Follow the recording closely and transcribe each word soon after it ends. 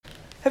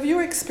Have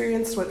you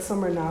experienced what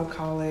some are now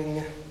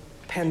calling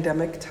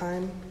pandemic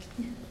time?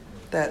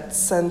 That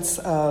sense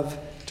of,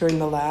 during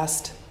the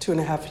last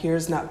 2.5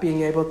 years, not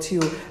being able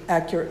to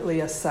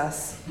accurately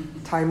assess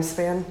time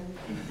span?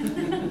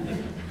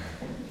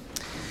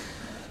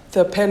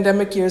 The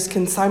pandemic years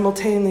can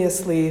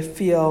simultaneously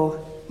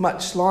feel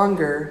much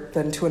longer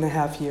than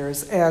 2.5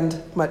 years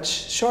and much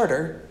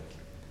shorter.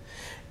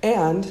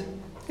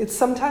 And it's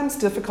sometimes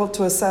difficult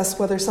to assess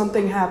whether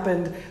something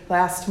happened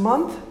last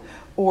month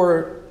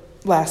or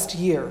last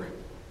year.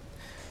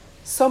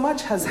 So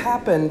much has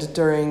happened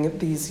during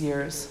these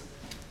years.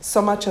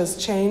 So much has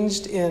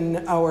changed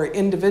in our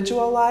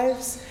individual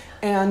lives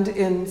and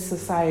in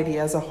society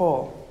as a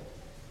whole.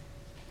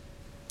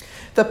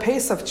 The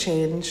pace of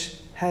change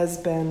has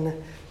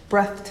been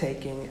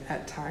breathtaking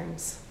at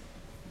times.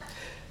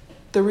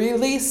 The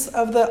release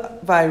of the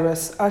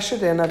virus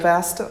ushered in a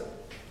vast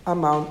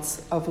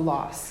amounts of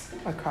loss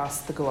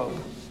across the globe.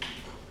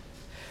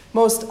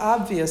 Most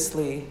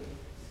obviously,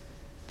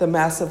 the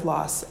massive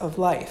loss of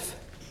life.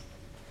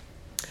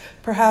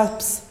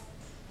 Perhaps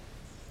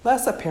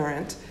less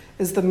apparent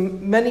is the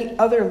many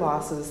other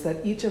losses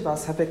that each of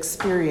us have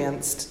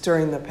experienced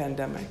during the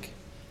pandemic.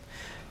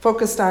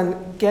 Focused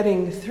on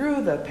getting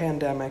through the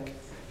pandemic,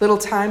 little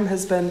time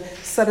has been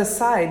set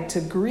aside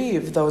to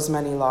grieve those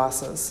many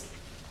losses.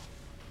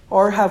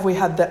 Or have we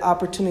had the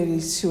opportunity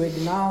to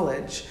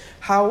acknowledge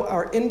how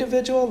our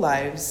individual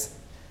lives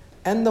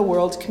and the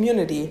world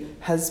community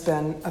has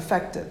been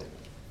affected?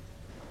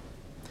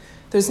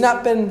 There's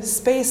not been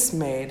space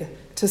made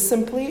to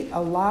simply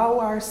allow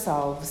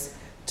ourselves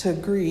to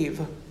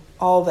grieve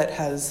all that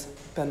has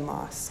been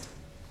lost.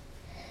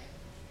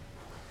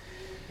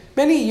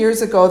 Many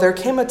years ago, there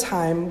came a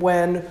time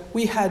when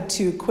we had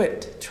to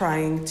quit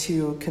trying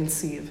to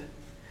conceive.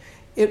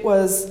 It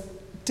was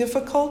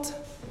difficult,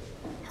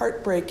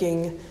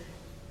 heartbreaking,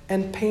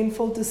 and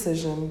painful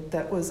decision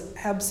that was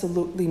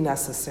absolutely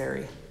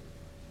necessary.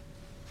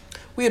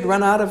 We had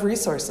run out of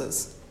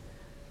resources,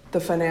 the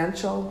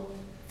financial,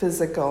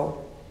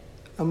 physical,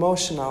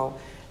 emotional,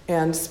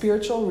 and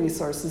spiritual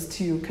resources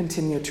to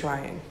continue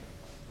trying.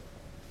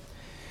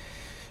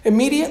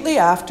 Immediately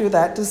after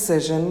that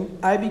decision,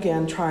 I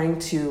began trying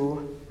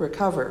to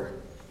recover.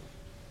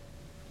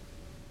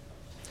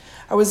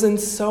 I was in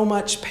so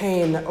much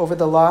pain over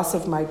the loss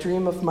of my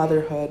dream of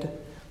motherhood.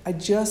 I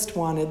just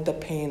wanted the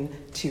pain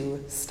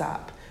to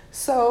stop.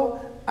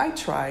 So I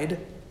tried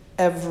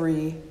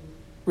every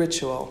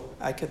ritual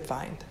I could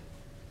find.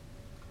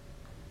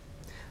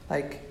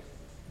 Like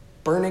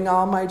burning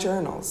all my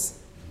journals,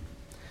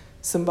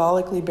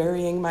 symbolically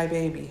burying my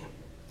baby,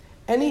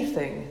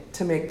 anything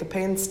to make the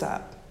pain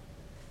stop.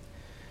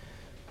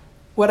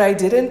 What I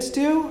didn't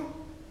do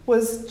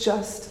was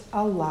just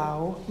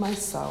allow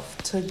myself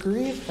to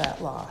grieve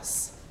that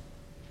loss.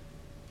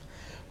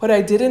 What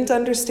I didn't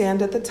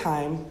understand at the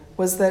time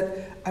was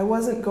that I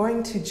wasn't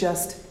going to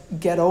just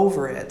get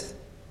over it,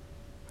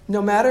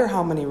 no matter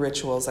how many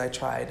rituals I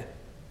tried.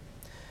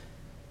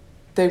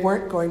 They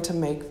weren't going to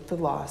make the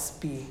loss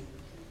be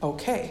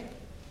okay.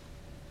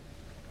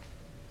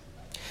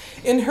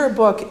 In her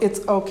book,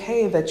 It's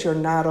Okay That You're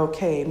Not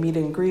Okay,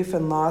 Meeting Grief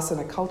and Loss in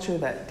a Culture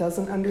That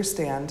Doesn't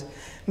Understand,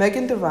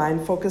 Megan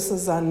Devine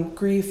focuses on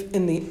grief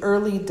in the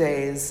early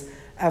days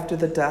after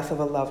the death of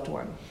a loved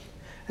one,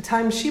 a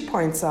time she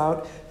points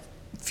out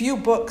few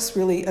books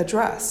really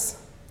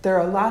address. There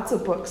are lots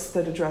of books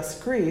that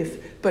address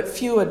grief, but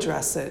few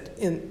address it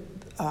in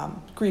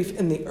grief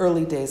in the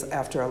early days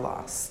after a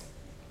loss.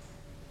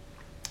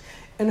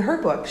 In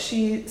her book,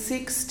 she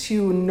seeks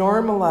to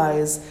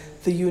normalize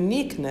the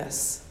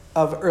uniqueness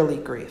of early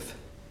grief.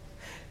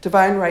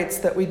 Devine writes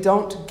that we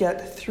don't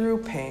get through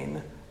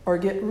pain or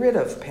get rid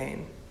of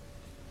pain.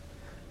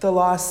 The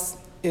loss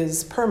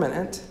is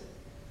permanent.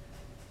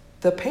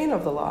 The pain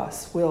of the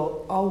loss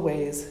will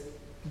always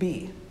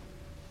be.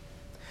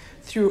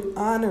 Through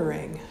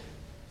honoring,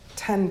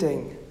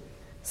 tending,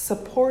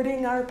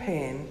 supporting our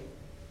pain,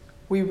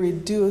 we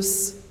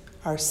reduce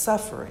our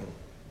suffering.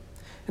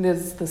 And it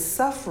is the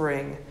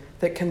suffering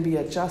that can be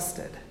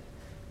adjusted.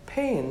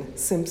 Pain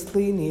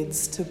simply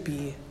needs to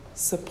be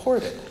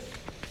supported.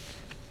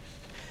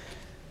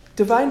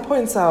 Devine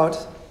points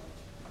out,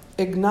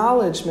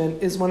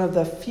 acknowledgement is one of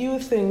the few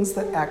things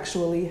that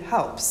actually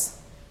helps.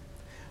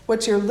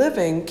 What you're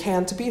living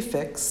can't be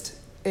fixed.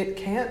 It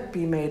can't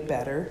be made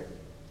better.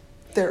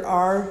 There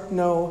are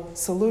no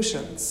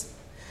solutions.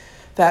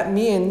 That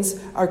means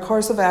our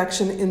course of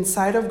action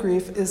inside of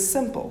grief is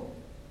simple,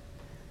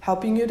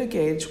 helping you to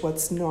gauge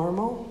what's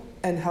normal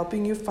and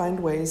helping you find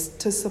ways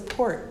to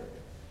support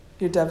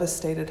your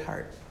devastated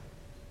heart.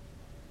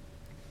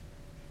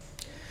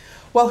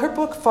 While her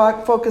book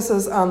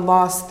focuses on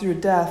loss through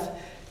death,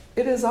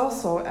 it is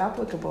also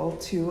applicable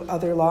to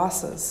other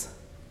losses.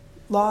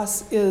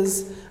 Loss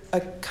is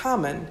a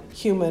common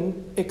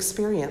human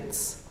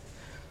experience.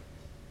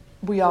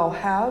 We all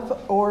have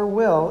or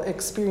will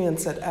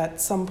experience it at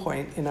some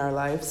point in our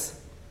lives.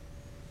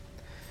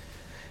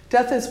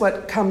 Death is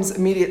what comes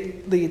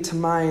immediately to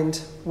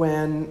mind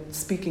when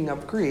speaking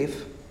of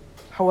grief.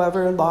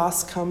 However,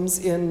 loss comes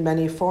in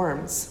many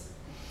forms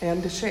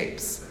and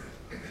shapes.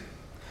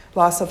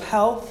 Loss of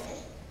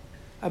health,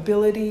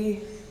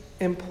 ability,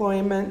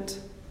 employment,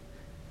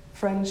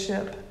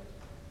 friendship,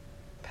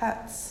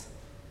 pets,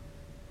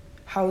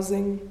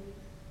 housing,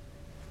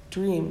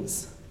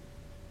 dreams,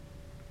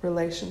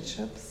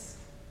 relationships,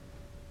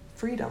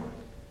 freedom,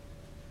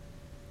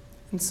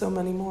 and so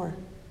many more.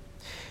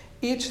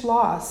 Each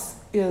loss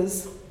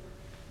is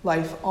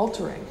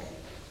life-altering.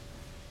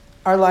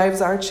 Our lives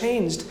are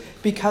changed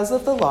because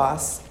of the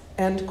loss,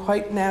 and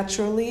quite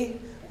naturally,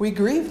 we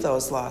grieve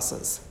those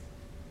losses.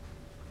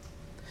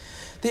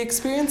 The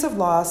experience of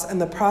loss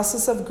and the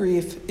process of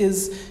grief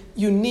is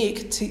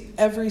unique to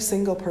every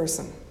single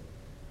person.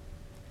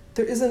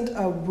 There isn't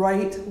a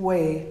right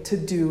way to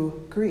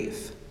do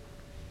grief.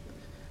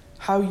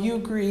 How you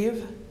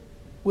grieve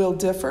will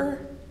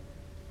differ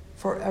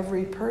for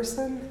every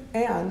person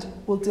and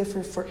will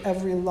differ for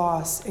every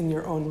loss in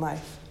your own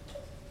life.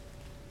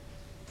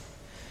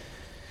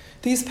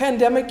 These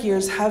pandemic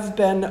years have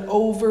been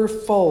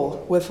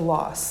overfull with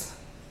loss,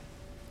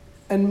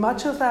 and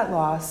much of that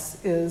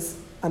loss is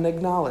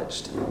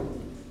unacknowledged.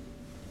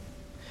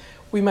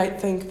 We might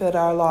think that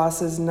our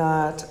loss is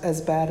not as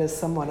bad as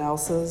someone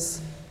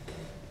else's,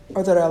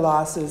 or that our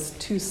loss is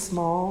too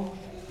small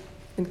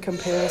in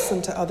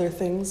comparison to other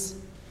things,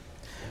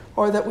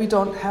 or that we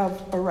don't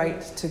have a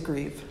right to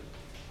grieve.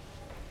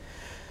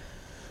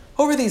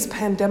 Over these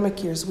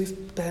pandemic years,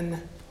 we've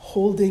been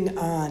holding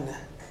on,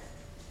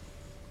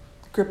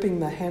 gripping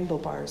the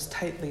handlebars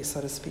tightly,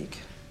 so to speak,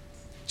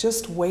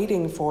 just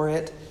waiting for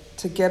it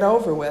to get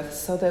over with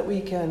so that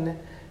we can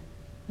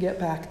get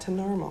back to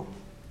normal.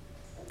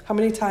 How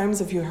many times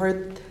have you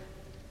heard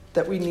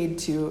that we need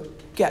to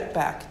get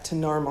back to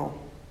normal?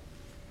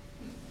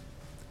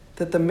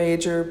 That the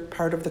major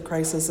part of the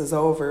crisis is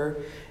over,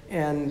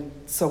 and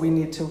so we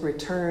need to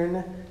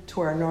return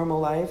to our normal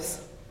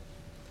lives?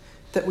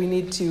 That we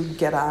need to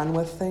get on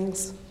with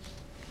things?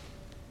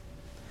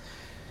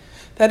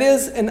 That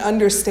is an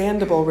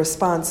understandable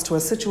response to a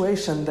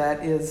situation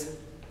that is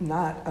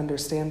not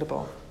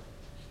understandable.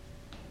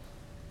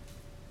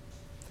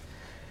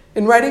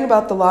 In writing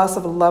about the loss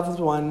of a loved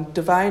one,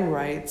 Divine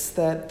writes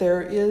that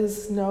there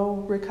is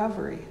no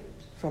recovery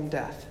from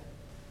death.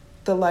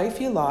 The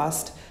life you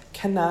lost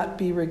cannot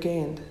be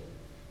regained.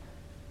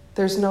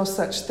 There's no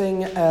such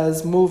thing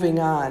as moving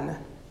on.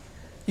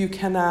 You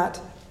cannot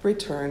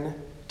return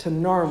to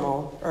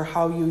normal or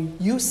how you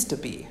used to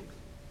be.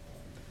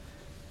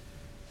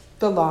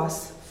 The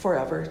loss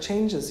forever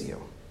changes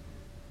you.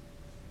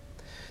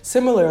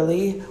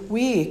 Similarly,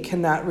 we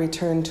cannot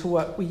return to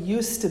what we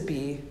used to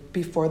be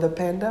before the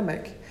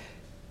pandemic.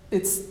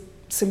 It's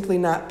simply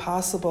not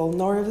possible,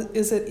 nor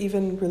is it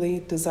even really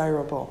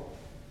desirable.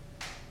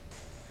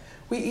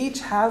 We each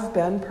have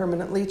been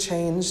permanently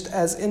changed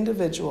as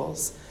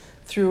individuals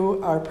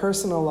through our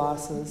personal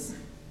losses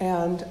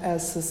and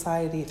as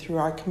society through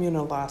our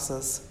communal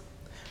losses.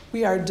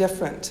 We are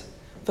different.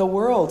 The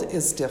world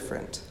is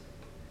different.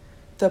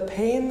 The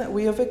pain that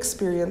we have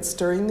experienced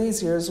during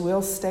these years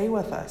will stay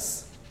with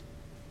us,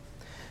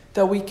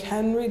 though we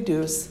can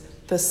reduce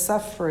the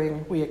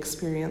suffering we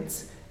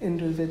experience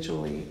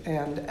individually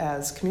and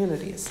as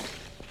communities.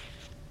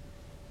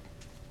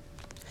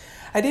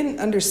 I didn't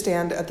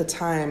understand at the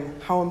time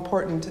how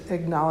important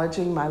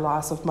acknowledging my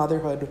loss of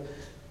motherhood,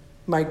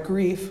 my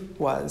grief,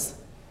 was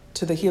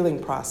to the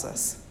healing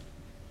process.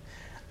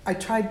 I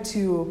tried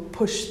to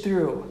push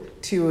through,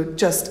 to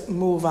just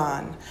move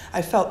on.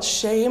 I felt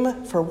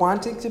shame for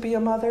wanting to be a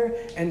mother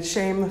and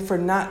shame for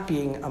not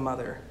being a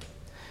mother,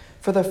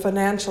 for the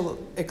financial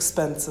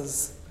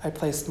expenses I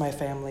placed my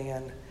family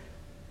in,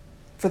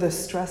 for the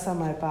stress on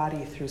my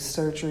body through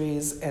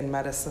surgeries and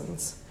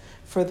medicines,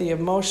 for the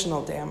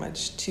emotional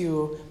damage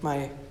to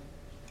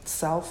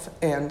myself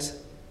and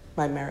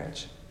my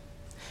marriage.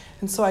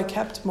 And so I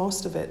kept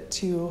most of it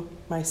to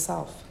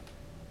myself,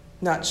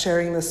 not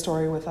sharing the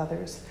story with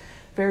others.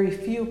 Very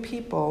few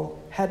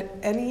people had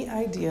any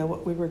idea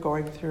what we were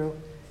going through,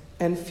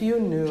 and few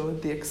knew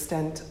the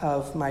extent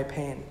of my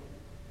pain.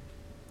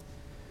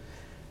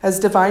 As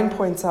Divine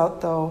points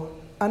out, though,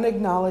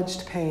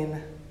 unacknowledged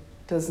pain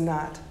does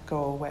not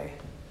go away.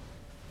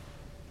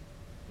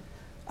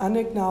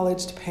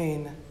 Unacknowledged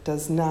pain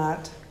does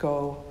not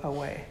go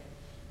away.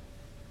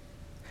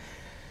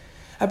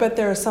 I bet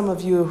there are some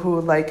of you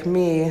who, like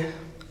me,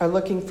 are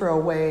looking for a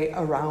way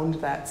around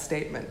that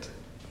statement.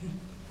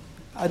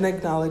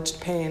 Unacknowledged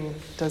pain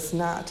does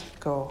not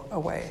go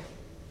away.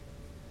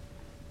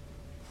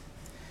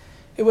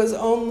 It was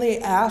only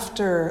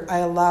after I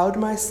allowed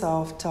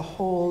myself to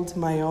hold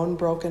my own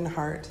broken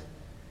heart,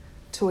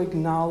 to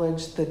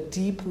acknowledge the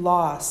deep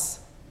loss,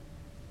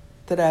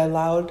 that I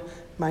allowed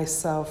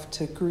myself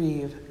to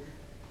grieve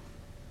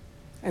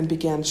and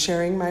began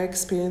sharing my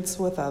experience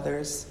with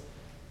others,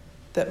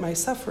 that my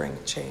suffering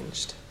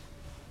changed.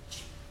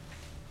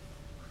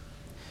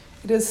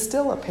 It is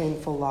still a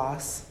painful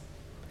loss,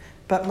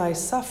 but my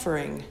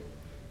suffering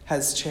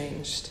has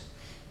changed.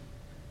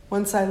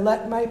 Once I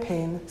let my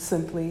pain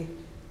simply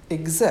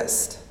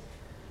exist,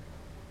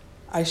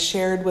 I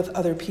shared with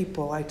other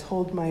people. I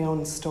told my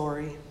own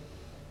story.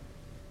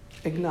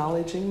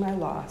 Acknowledging my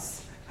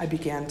loss, I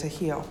began to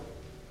heal.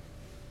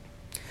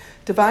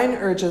 Divine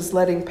urges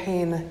letting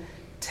pain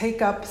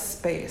take up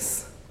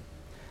space.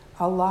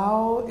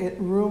 Allow it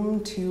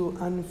room to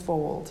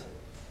unfold.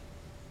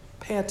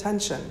 Pay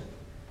attention.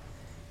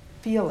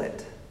 Feel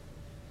it.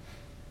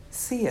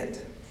 See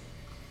it.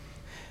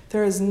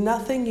 There is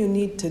nothing you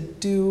need to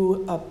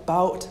do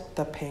about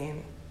the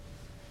pain.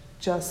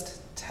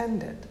 Just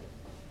tend it.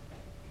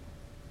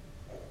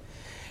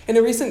 In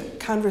a recent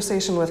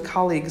conversation with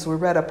colleagues, we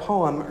read a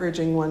poem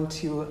urging one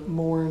to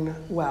mourn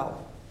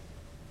well.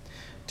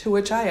 To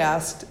which I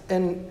asked,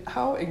 and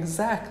how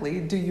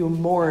exactly do you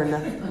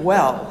mourn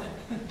well?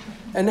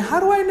 And how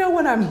do I know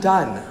when I'm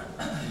done?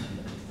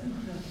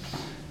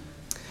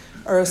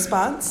 A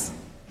response,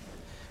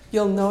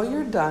 you'll know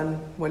you're done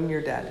when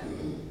you're dead.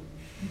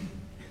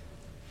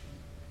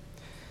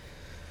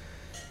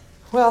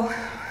 Well,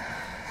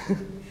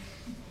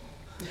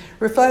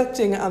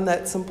 reflecting on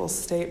that simple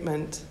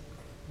statement,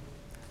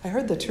 I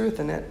heard the truth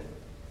in it.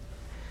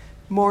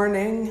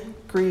 Mourning,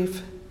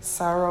 grief,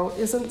 sorrow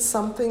isn't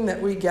something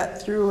that we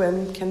get through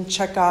and can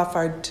check off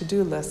our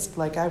to-do list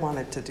like I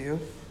wanted to do.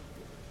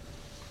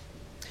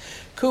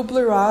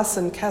 Kubler-Ross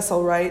and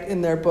Kessel write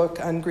in their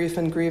book on grief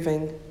and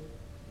grieving,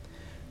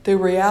 the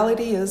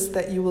reality is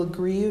that you will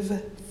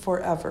grieve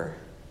forever.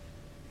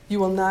 You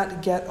will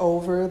not get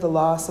over the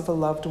loss of a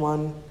loved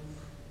one.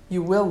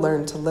 You will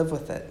learn to live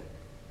with it.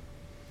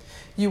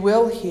 You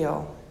will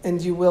heal,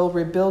 and you will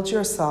rebuild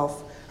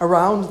yourself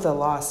around the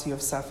loss you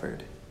have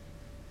suffered.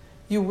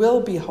 You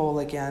will be whole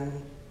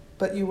again,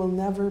 but you will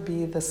never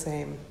be the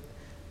same,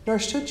 nor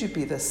should you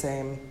be the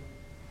same,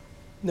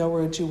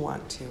 nor would you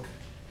want to.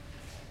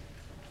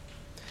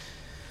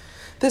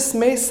 This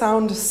may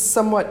sound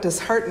somewhat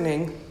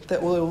disheartening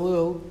that we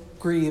will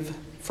grieve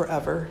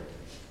forever,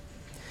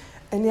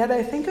 and yet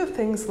I think of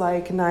things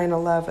like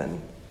 9/11.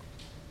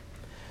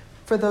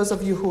 For those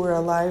of you who were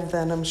alive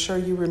then, I'm sure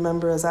you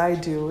remember, as I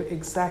do,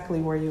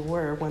 exactly where you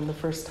were when the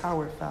first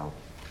tower fell.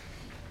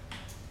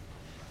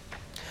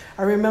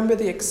 I remember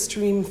the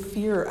extreme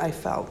fear I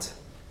felt,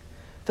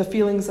 the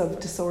feelings of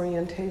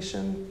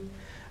disorientation,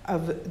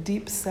 of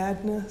deep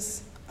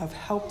sadness, of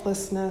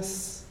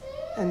helplessness,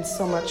 and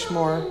so much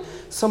more.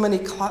 So many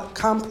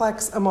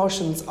complex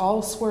emotions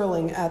all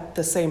swirling at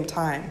the same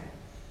time.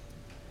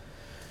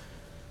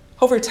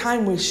 Over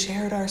time, we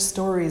shared our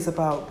stories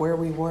about where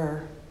we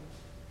were,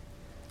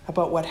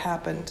 about what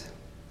happened.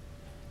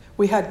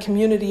 We had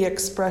community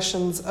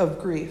expressions of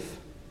grief,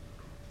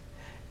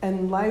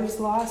 and lives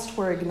lost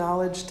were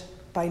acknowledged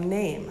by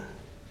name.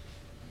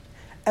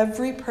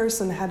 Every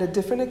person had a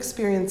different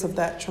experience of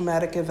that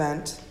traumatic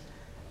event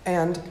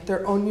and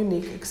their own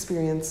unique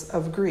experience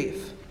of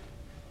grief.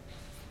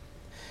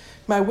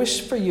 My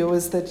wish for you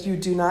is that you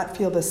do not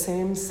feel the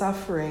same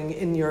suffering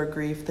in your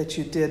grief that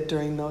you did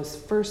during those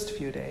first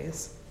few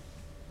days.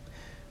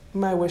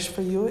 My wish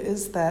for you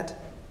is that,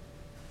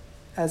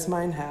 as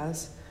mine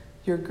has,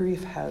 your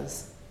grief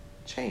has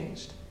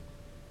changed.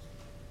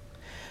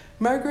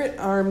 Margaret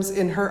Arms,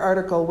 in her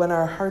article, When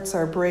Our Hearts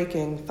Are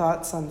Breaking,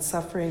 Thoughts on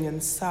Suffering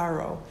and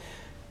Sorrow,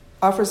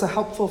 offers a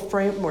helpful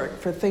framework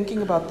for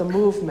thinking about the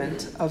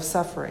movement of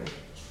suffering.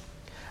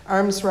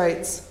 Arms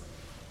writes,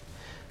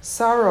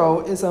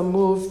 sorrow is a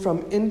move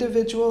from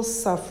individual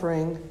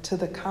suffering to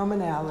the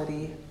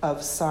commonality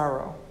of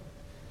sorrow.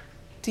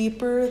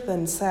 Deeper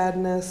than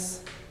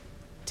sadness,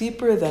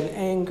 deeper than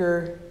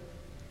anger,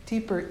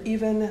 deeper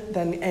even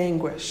than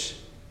anguish.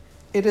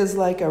 It is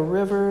like a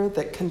river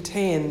that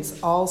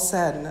contains all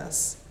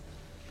sadness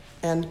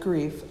and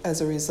grief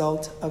as a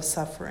result of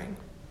suffering.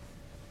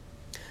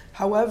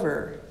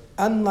 However,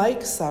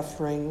 unlike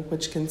suffering,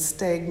 which can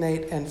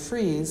stagnate and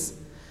freeze,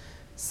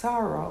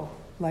 sorrow,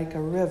 like a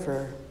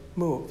river,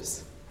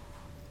 moves.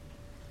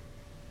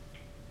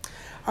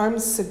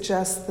 Arms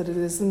suggests that it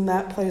is in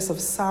that place of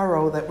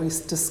sorrow that we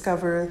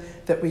discover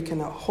that we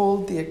can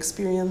hold the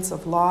experience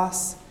of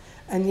loss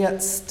and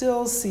yet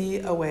still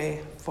see a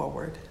way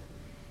forward.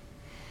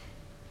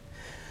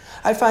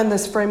 I find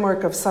this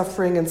framework of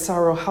suffering and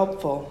sorrow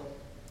helpful.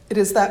 It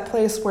is that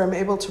place where I'm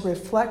able to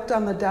reflect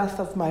on the death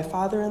of my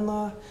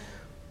father-in-law,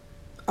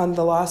 on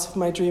the loss of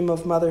my dream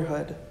of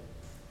motherhood,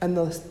 and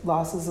the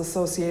losses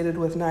associated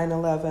with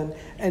 9/11,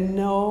 and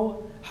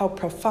know how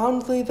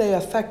profoundly they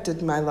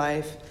affected my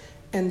life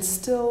and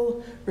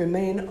still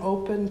remain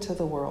open to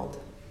the world.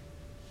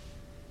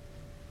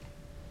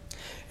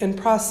 In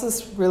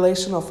Process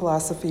Relational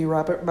Philosophy,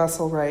 Robert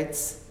Musil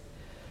writes,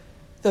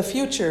 the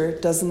future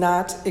does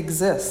not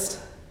exist.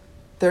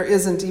 There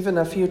isn't even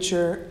a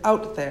future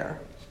out there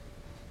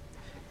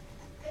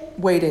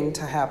waiting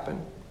to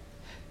happen.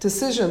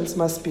 Decisions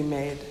must be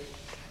made.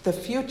 The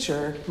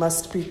future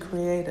must be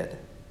created.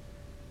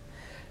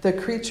 The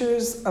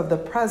creatures of the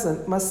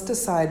present must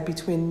decide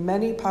between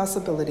many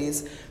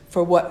possibilities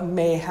for what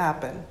may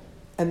happen,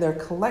 and their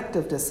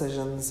collective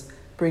decisions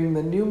bring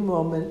the new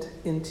moment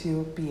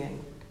into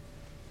being.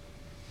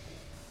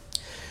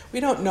 We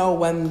don't know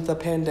when the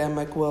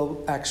pandemic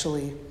will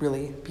actually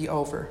really be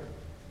over.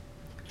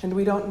 and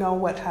we don't know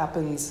what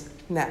happens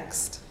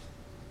next.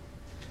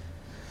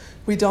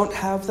 We don't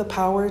have the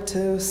power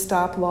to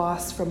stop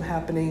loss from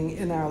happening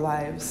in our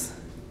lives.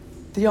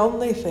 The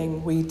only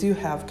thing we do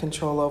have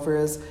control over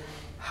is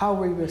how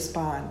we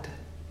respond,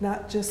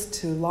 not just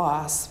to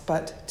loss,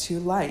 but to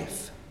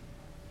life.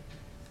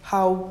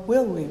 How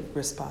will we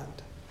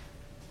respond?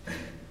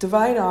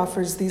 Divine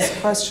offers these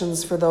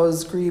questions for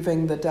those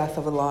grieving the death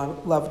of a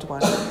loved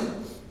one.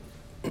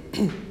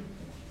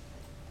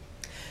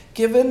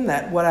 Given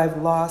that what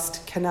I've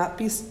lost cannot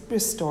be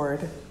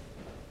restored,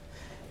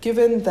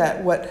 given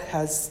that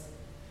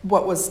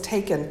what was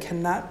taken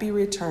cannot be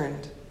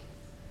returned,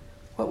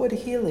 what would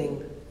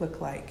healing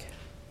look like?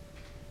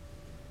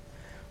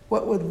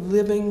 What would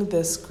living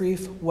this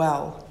grief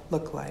well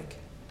look like?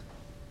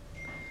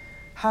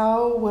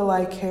 How will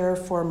I care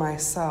for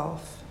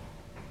myself?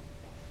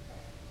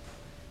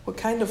 What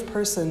kind of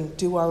person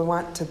do I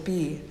want to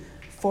be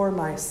for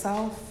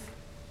myself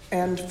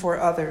and for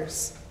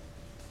others?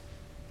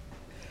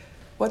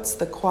 What's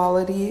the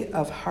quality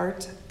of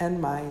heart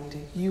and mind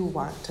you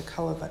want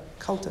to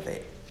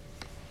cultivate?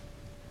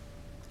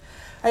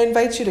 I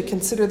invite you to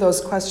consider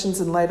those questions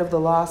in light of the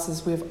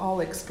losses we've all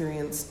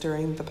experienced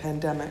during the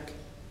pandemic.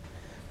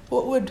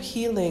 What would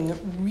healing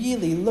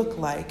really look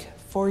like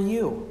for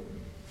you?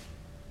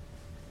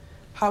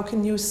 How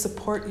can you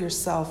support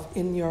yourself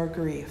in your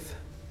grief?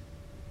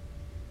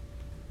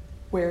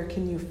 Where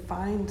can you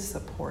find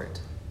support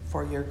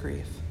for your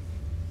grief?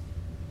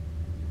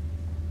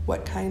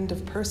 What kind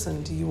of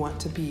person do you want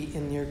to be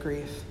in your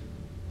grief?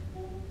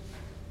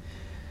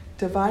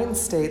 Divine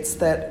states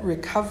that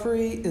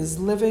recovery is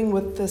living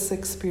with this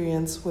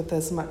experience with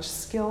as much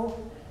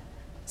skill,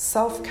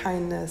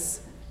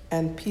 self-kindness,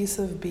 and peace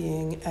of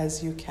being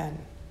as you can.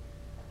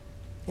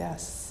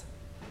 Yes.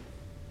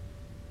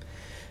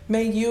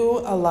 May you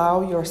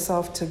allow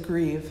yourself to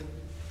grieve,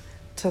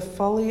 to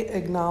fully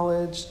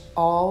acknowledge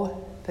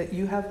all that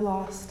you have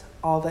lost,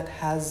 all that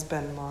has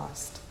been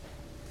lost.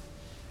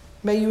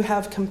 May you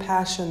have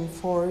compassion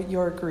for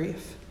your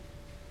grief.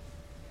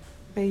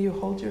 May you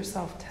hold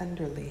yourself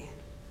tenderly.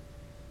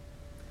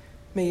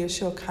 May you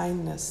show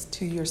kindness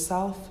to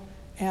yourself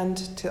and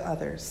to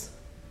others.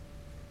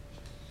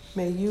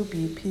 May you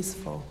be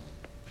peaceful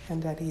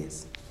and at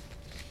ease.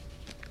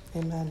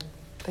 Amen.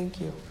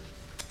 Thank you.